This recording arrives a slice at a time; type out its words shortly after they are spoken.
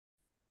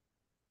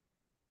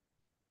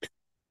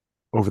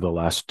over the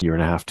last year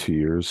and a half, 2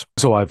 years.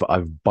 So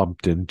I've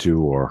bumped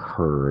into or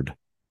heard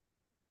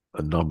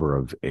a number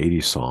of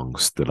 80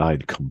 songs that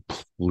I'd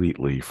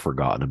completely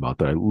forgotten about,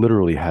 that I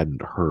literally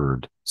hadn't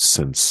heard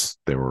since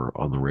they were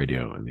on the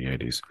radio in the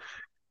 80s.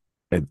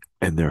 And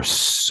they're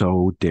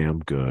so damn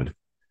good,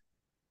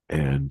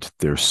 and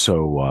they're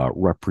so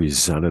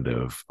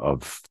representative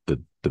of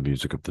the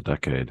music of the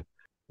decade.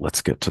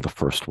 Let's get to the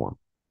first one.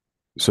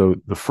 So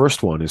the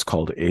first one is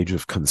called Age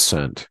of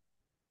Consent,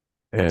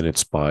 and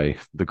it's by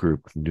the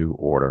group New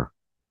Order.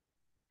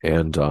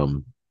 And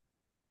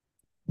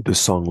this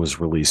song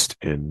was released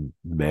in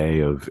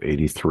May of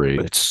 '83.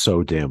 It's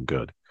so damn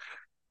good.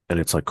 And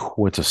it's like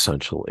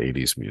quintessential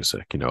 80s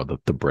music,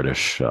 the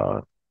British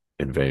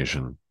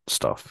invasion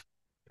stuff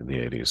in the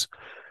 80s.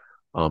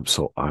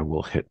 So I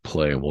will hit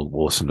play and we'll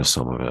listen to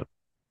some of it.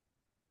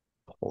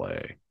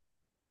 Play.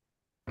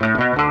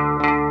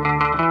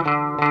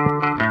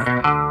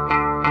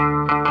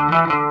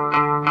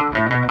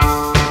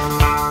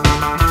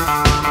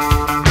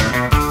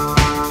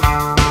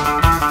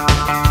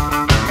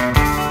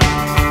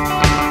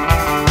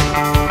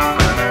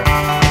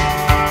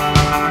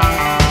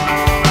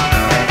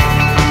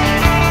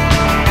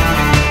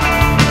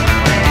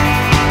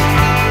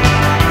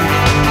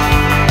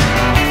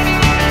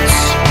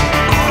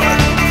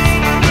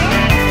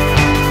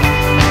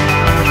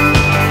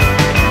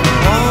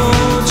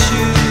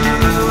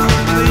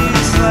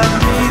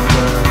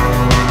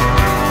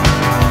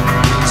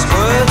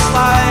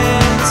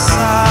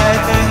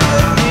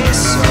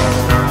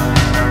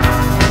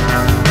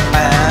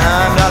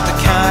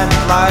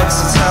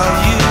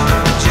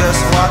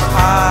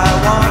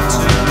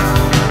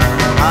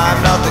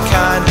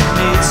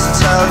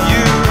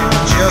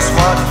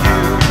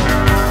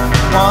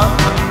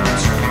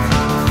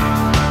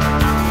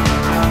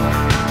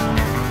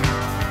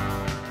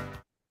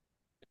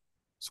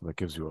 So that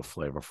gives you a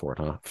flavor for it,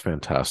 huh?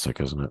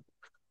 Fantastic, isn't it?